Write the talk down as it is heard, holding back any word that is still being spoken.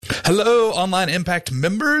Hello, Online Impact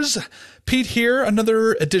members. Pete here,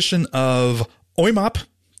 another edition of OIMOP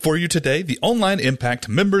for you today, the Online Impact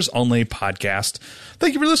Members Only podcast.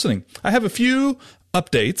 Thank you for listening. I have a few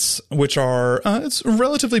updates, which are it's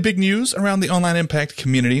relatively big news around the Online Impact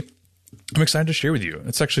community. I'm excited to share with you.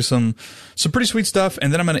 It's actually some pretty sweet stuff,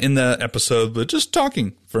 and then I'm going to end the episode with just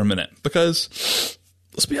talking for a minute, because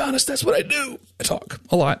let's be honest, that's what I do. I talk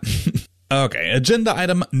a lot. Okay, agenda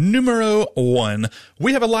item numero 1.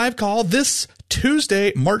 We have a live call this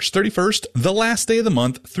Tuesday, March 31st, the last day of the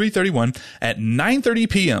month, 3/31, at 9:30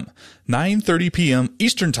 p.m. 9:30 p.m.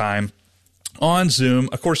 Eastern Time on Zoom.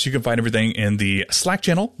 Of course, you can find everything in the Slack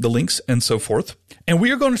channel, the links, and so forth. And we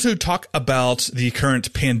are going to talk about the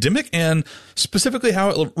current pandemic and specifically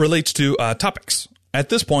how it relates to topics. At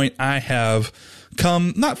this point, I have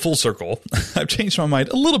come not full circle. I've changed my mind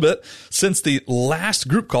a little bit since the last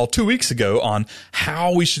group call 2 weeks ago on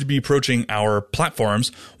how we should be approaching our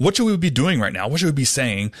platforms. What should we be doing right now? What should we be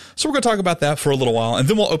saying? So we're going to talk about that for a little while, and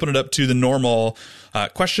then we'll open it up to the normal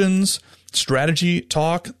questions, strategy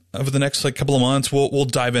talk over the next couple of months. We'll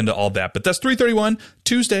dive into all that. But that's 3/31,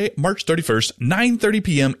 Tuesday, March 31st, 9:30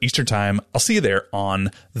 p.m. Eastern Time. I'll see you there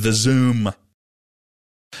on the Zoom.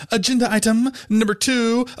 Agenda item number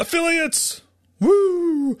 2, affiliates.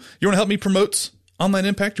 Woo! You want to help me promote Online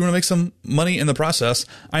Impact? You want to make some money in the process?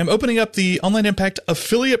 I am opening up the Online Impact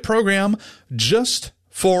affiliate program just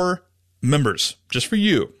for members, just for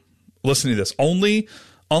you. Listening to this, only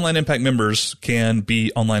Online Impact members can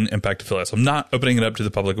be Online Impact affiliates. I'm not opening it up to the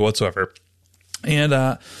public whatsoever. And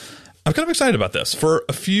I'm kind of excited about this for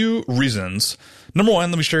a few reasons. Number 1,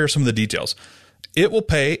 let me share some of the details. It will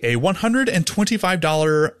pay a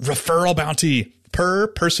 $125 referral bounty per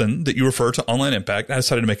person that you refer to Online Impact. I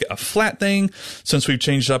decided to make it a flat thing since we've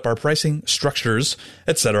changed up our pricing structures,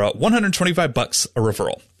 etc. $125 a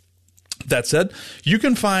referral. That said, you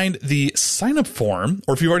can find the sign-up form,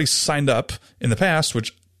 or if you've already signed up in the past,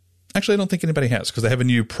 which actually I don't think anybody has because they have a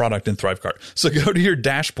new product in ThriveCart. So go to your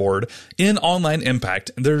dashboard in Online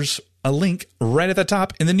Impact, and there's a link right at the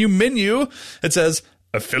top in the new menu. It says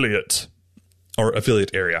affiliate or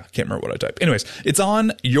affiliate area. Can't remember what I typed. Anyways, it's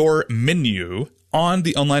on your menu on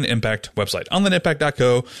the Online Impact website,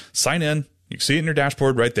 onlineimpact.co. Sign in. You can see it in your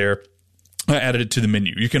dashboard right there. I added it to the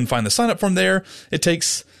menu. You can find the sign up form there. It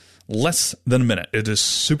takes less than a minute. It is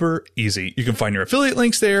super easy. You can find your affiliate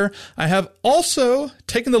links there. I have also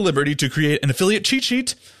taken the liberty to create an affiliate cheat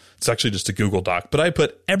sheet. It's actually just a Google Doc, but I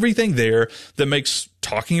put everything there that makes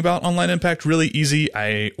talking about Online Impact really easy.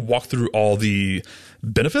 I walk through all the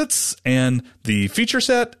benefits and the feature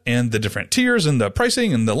set and the different tiers and the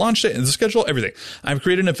pricing and the launch date and the schedule, everything. I've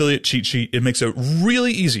created an affiliate cheat sheet. It makes it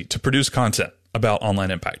really easy to produce content about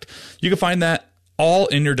Online Impact. You can find that all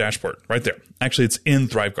in your dashboard right there. Actually, it's in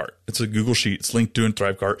ThriveCart. It's a Google Sheet. It's linked to in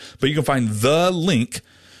ThriveCart, but you can find the link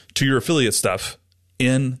to your affiliate stuff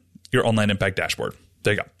in your Online Impact dashboard.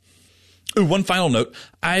 There you go. Ooh, one final note.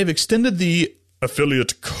 I've extended the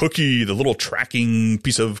affiliate cookie, the little tracking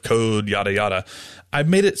piece of code, yada, yada. I've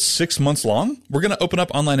made it 6 months long. We're going to open up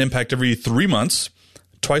Online Impact every 3 months.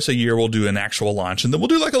 Twice a year, we'll do an actual launch. And then we'll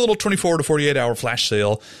do like a little 24 to 48 hour flash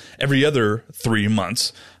sale every other 3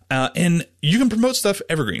 months. And you can promote stuff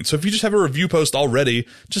evergreen. So if you just have a review post already,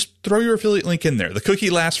 just throw your affiliate link in there. The cookie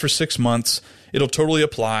lasts for 6 months. It'll totally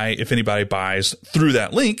apply if anybody buys through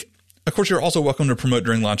that link. Of course, you're also welcome to promote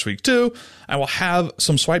during launch week too. I will have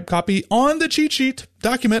some swipe copy on the cheat sheet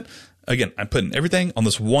document. Again, I'm putting everything on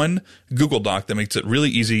this one Google Doc that makes it really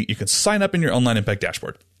easy. You can sign up in your Online Impact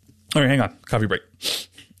dashboard. All right, hang on. Coffee break.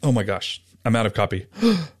 Oh my gosh. I'm out of copy.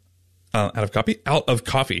 Out of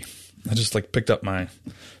coffee. I just picked up my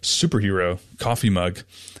superhero coffee mug.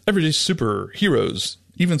 Everyday superheroes,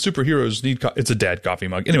 even superheroes need it's a dad coffee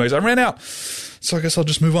mug. Anyways, I ran out. So I guess I'll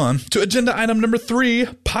just move on to agenda item number 3,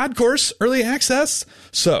 Podcourse early access.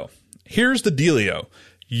 So here's the dealio.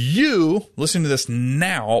 You listening to this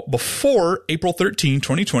now before April 13,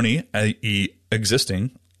 2020, i.e.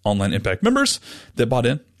 existing Online Impact members that bought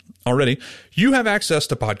in already, you have access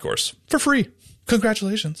to Podcourse for free.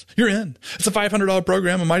 Congratulations. You're in. It's a $500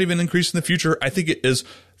 program. It might even increase in the future. I think it is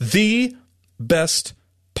the best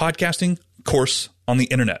podcasting course on the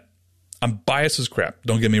internet. I'm biased as crap.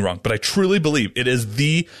 Don't get me wrong, but I truly believe it is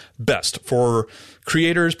the best for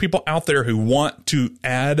creators, people out there who want to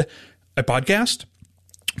add a podcast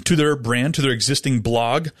to their brand, to their existing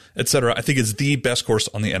blog, etc. I think it's the best course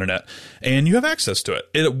on the internet, and you have access to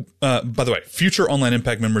it. By the way, future Online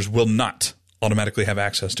Impact members will not automatically have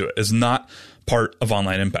access to it. It's not part of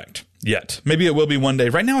Online Impact. yet. Maybe it will be one day.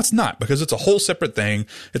 Right now it's not, because it's a whole separate thing.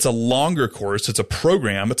 It's a longer course. It's a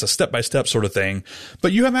program. It's a step-by-step sort of thing.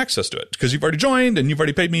 But you have access to it because you've already joined and you've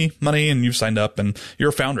already paid me money and you've signed up and you're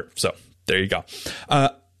a founder. So there you go.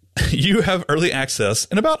 You have early access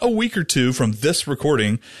in about a week or two from this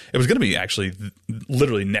recording. It was going to be actually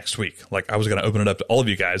literally next week. Like I was going to open it up to all of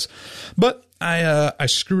you guys, but I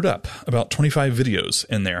screwed up about 25 videos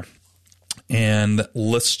in there. And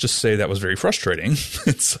let's just say that was very frustrating.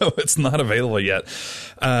 So it's not available yet.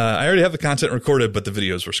 I already have the content recorded, but the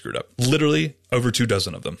videos were screwed up. Literally over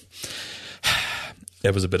 24 of them.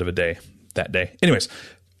 It was a bit of a day that day. Anyways,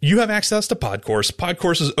 you have access to Podcourse.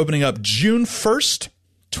 Podcourse is opening up June 1st,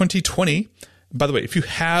 2020. By the way, if you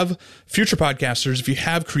have future podcasters, if you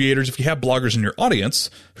have creators, if you have bloggers in your audience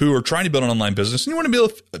who are trying to build an online business and you want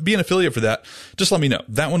to be an affiliate for that, just let me know.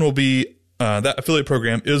 That one will be, that affiliate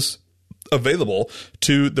program is available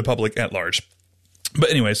to the public at large.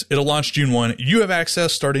 But anyways, it'll launch June 1. You have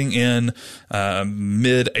access starting in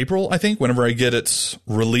mid-April, I think, whenever I get it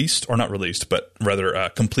released, or not released, but rather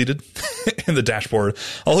completed in the dashboard.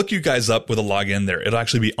 I'll hook you guys up with a login there. It'll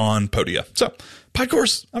actually be on Podia. So,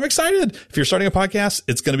 Podcourse, I'm excited. If you're starting a podcast,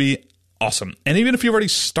 it's going to be awesome. And even if you've already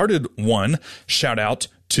started one, shout out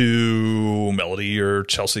to Melody or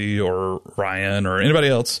Chelsea or Ryan or anybody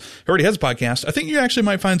else who already has a podcast. I think you actually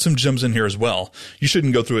might find some gems in here as well. You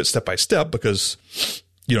shouldn't go through it step by step because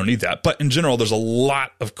you don't need that. But in general, there's a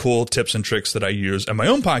lot of cool tips and tricks that I use in my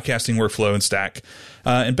own podcasting workflow and stack,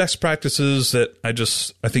 and best practices that I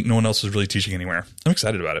think no one else is really teaching anywhere. I'm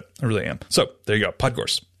excited about it. I really am. So there you go.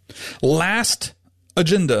 Podcourse. Last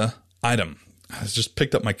agenda item. I just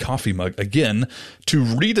picked up my coffee mug again to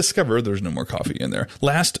rediscover there's no more coffee in there.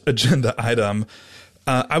 Last agenda item.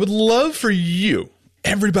 I would love for you,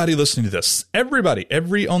 everybody listening to this, every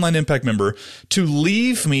Online Impact member, to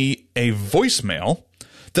leave me a voicemail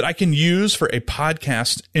that I can use for a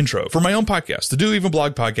podcast intro for my own podcast, the Do Even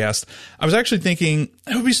Blog podcast. I was actually thinking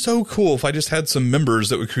it would be so cool if I just had some members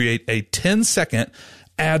that would create a 10-second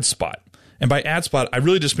ad spot. And by ad spot, I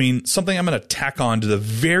really just mean something I'm going to tack on to the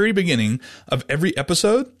very beginning of every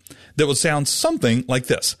episode that would sound something like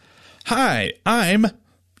this. Hi, I'm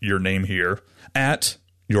your name here at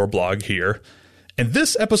your blog here. And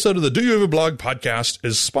this episode of the Do You Have a Blog podcast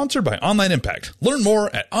is sponsored by Online Impact. Learn more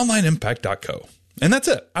at onlineimpact.co. And that's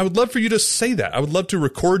it. I would love for you to say that. I would love to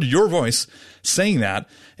record your voice saying that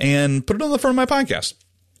and put it on the front of my podcast.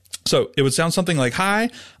 So it would sound something like,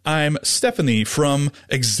 hi, I'm Stephanie from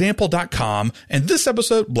example.com, and this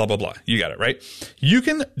episode, blah, blah, blah. You got it, right? You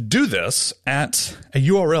can do this at a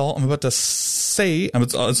URL I'm about to say.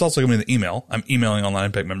 It's also going to be in the email. I'm emailing Online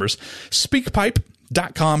Impact members.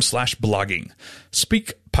 Speakpipe.com/blogging.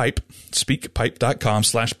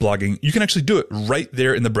 Speakpipe.com/blogging. You can actually do it right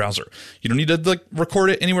there in the browser. You don't need to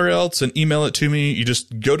record it anywhere else and email it to me. You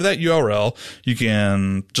just go to that URL. You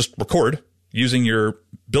can just record using your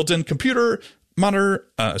built-in computer monitor,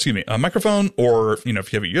 a microphone, or, if you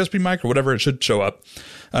have a USB mic or whatever, it should show up.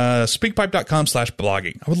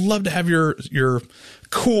 Speakpipe.com/blogging. I would love to have your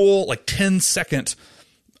cool, 10-second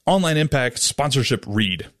Online Impact sponsorship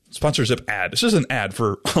ad. It's just an ad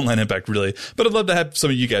for Online Impact, really, but I'd love to have some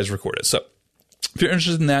of you guys record it. So if you're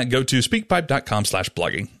interested in that, go to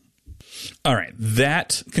speakpipe.com/blogging. All right.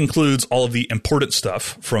 That concludes all of the important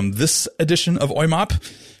stuff from this edition of OIMOP.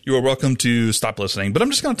 You are welcome to stop listening, but I'm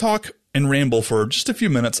just going to talk and ramble for just a few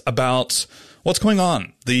minutes about what's going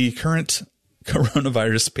on. The current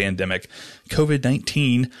coronavirus pandemic,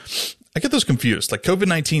 COVID-19. I get those confused.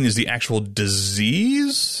 COVID-19 is the actual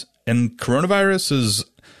disease and coronavirus is,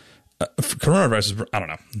 I don't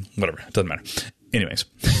know, whatever. It doesn't matter. Anyways,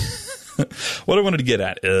 what I wanted to get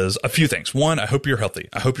at is a few things. One, I hope you're healthy.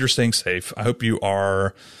 I hope you're staying safe. I hope you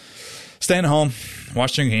are staying at home,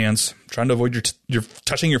 washing your hands, trying to avoid your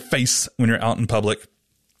touching your face when you're out in public.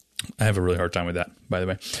 I have a really hard time with that, by the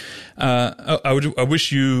way. I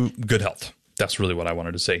wish you good health. That's really what I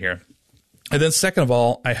wanted to say here. And then second of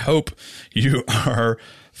all, I hope you are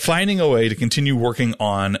finding a way to continue working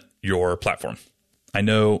on your platform. I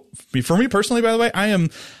know for me personally, by the way,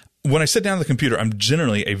 when I sit down at the computer, I'm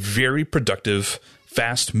generally a very productive,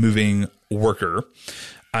 fast-moving worker.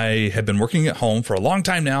 I have been working at home for a long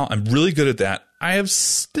time now. I'm really good at that. I have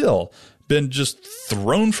still been just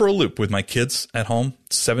thrown for a loop with my kids at home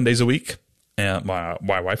 7 days a week and my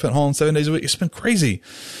wife at home 7 days a week. It's been crazy.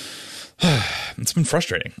 It's been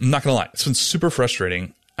frustrating. I'm not going to lie. It's been super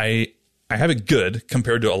frustrating. I have it good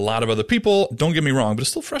compared to a lot of other people. Don't get me wrong, but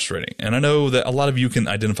it's still frustrating. And I know that a lot of you can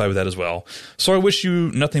identify with that as well. So I wish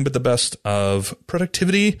you nothing but the best of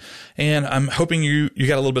productivity. And I'm hoping you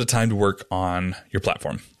got a little bit of time to work on your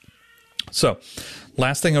platform. So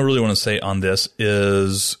last thing I really want to say on this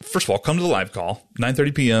is, first of all, come to the live call,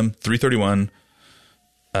 9:30 p.m., 3:31.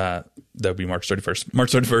 That would be March 31st,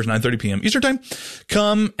 9:30 p.m. Eastern time.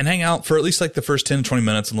 Come and hang out for at least like the first 10 to 20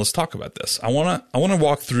 minutes and let's talk about this. I want to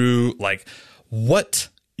walk through like what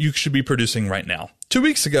you should be producing right now. 2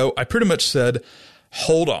 weeks ago, I pretty much said,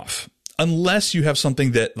 hold off unless you have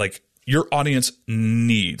something that like your audience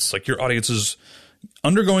needs, like your audience is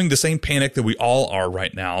undergoing the same panic that we all are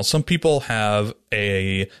right now. Some people have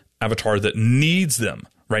a avatar that needs them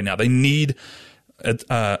right now. They need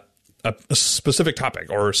a specific topic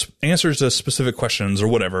or answers to specific questions or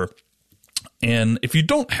whatever. And if you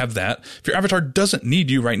don't have that, if your avatar doesn't need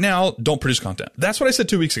you right now, don't produce content. That's what I said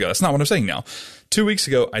 2 weeks ago. That's not what I'm saying now. 2 weeks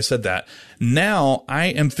ago, I said that. Now I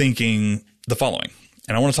am thinking the following,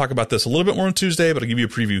 and I want to talk about this a little bit more on Tuesday, but I'll give you a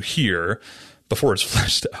preview here before it's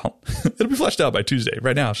fleshed out. It'll be fleshed out by Tuesday.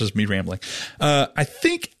 Right now, it's just me rambling. I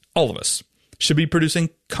think all of us should be producing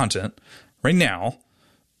content right now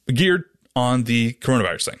geared on the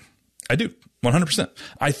coronavirus thing. I do, 100%.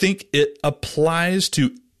 I think it applies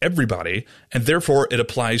to everybody, and therefore it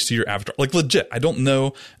applies to your avatar. Like legit, I don't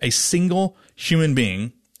know a single human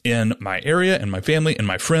being in my area, in my family, in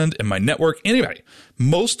my friend, in my network, anybody.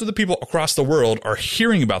 Most of the people across the world are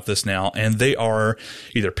hearing about this now, and they are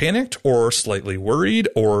either panicked or slightly worried,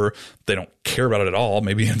 or they don't care about it at all,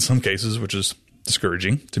 maybe in some cases, which is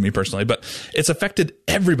discouraging to me personally, but it's affected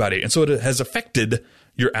everybody. And so it has affected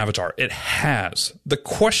your avatar. It has. The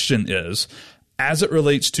question is, as it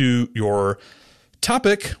relates to your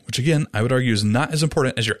topic, which again, I would argue is not as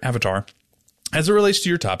important as your avatar, as it relates to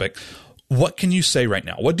your topic, what can you say right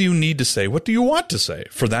now? What do you need to say? What do you want to say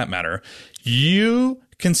for that matter? You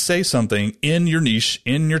can say something in your niche,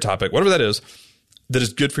 in your topic, whatever that is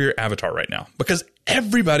good for your avatar right now, because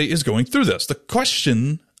everybody is going through this. The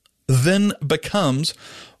question then becomes,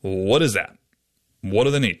 what is that? What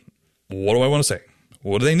do they need? What do I want to say?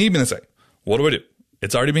 What do they need me to say? What do I do?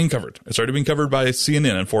 It's already being covered. It's already been covered by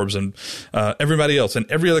CNN and Forbes and everybody else, and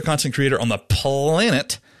every other content creator on the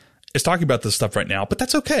planet is talking about this stuff right now, but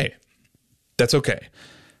that's okay. That's okay.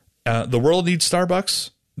 The world needs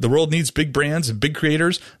Starbucks. The world needs big brands and big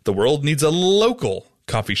creators. The world needs a local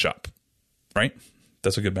coffee shop, right?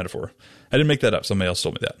 That's a good metaphor. I didn't make that up. Somebody else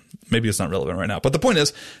told me that. Maybe it's not relevant right now. But the point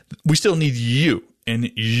is, we still need you,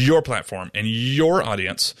 and your platform and your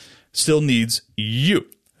audience still needs you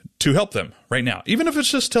to help them right now. Even if it's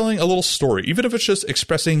just telling a little story, even if it's just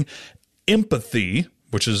expressing empathy,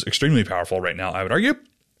 which is extremely powerful right now, I would argue,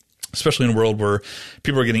 especially in a world where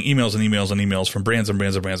people are getting emails and emails and emails from brands and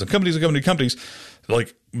brands and brands and companies and companies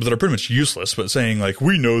like that are pretty much useless, but saying like,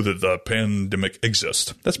 we know that the pandemic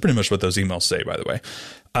exists. That's pretty much what those emails say, by the way.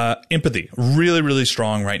 Empathy, really, really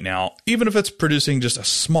strong right now. Even if it's producing just a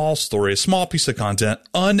small story, a small piece of content,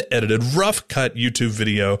 unedited, rough cut YouTube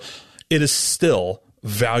video, it is still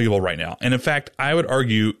valuable right now. And in fact, I would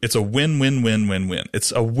argue it's a win-win-win-win-win.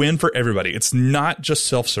 It's a win for everybody. It's not just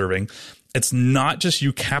self-serving. It's not just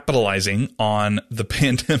you capitalizing on the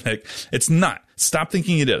pandemic. It's not. Stop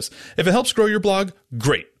thinking it is. If it helps grow your blog,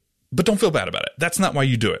 great. But don't feel bad about it. That's not why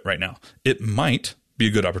you do it right now. It might be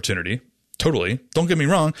a good opportunity. Totally. Don't get me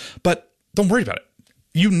wrong, but don't worry about it.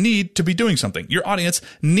 You need to be doing something. Your audience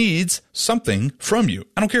needs something from you.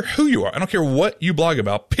 I don't care who you are. I don't care what you blog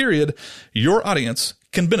about, period. Your audience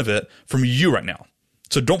can benefit from you right now.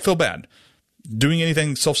 So don't feel bad doing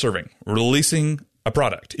anything self-serving, releasing a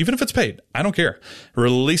product, even if it's paid. I don't care.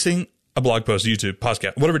 Releasing a blog post, YouTube,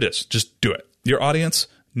 podcast, whatever it is, just do it. Your audience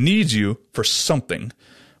needs you for something.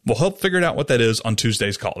 We'll help figure it out what that is on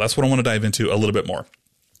Tuesday's call. That's what I want to dive into a little bit more.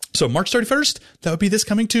 So March 31st, that would be this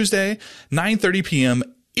coming Tuesday, 9:30 p.m.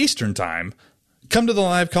 Eastern time. Come to the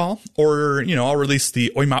live call, or, I'll release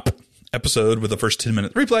the OIMOP episode with the first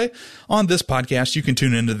 10-minute replay on this podcast. You can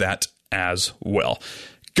tune into that as well.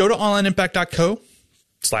 Go to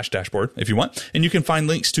onlineimpact.co/dashboard if you want, and you can find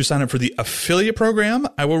links to sign up for the affiliate program.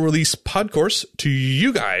 I will release Podcourse to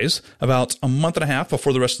you guys about a month and a half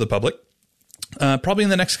before the rest of the public, probably in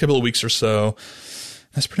the next couple of weeks or so.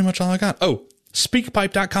 That's pretty much all I got. Oh,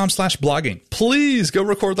 speakpipe.com/blogging. Please go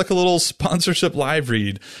record like a little sponsorship live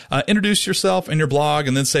read. Introduce yourself and your blog,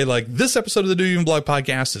 and then say like, this episode of the Do You Even Blog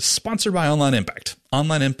podcast is sponsored by Online Impact.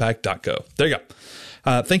 onlineimpact.co. There you go.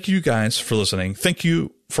 Thank you guys for listening. Thank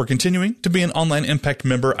you for continuing to be an Online Impact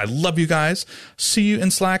member. I love you guys. See you in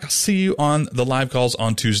Slack. See you on the live calls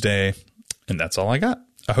on Tuesday. And that's all I got.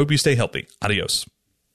 I hope you stay healthy. Adios.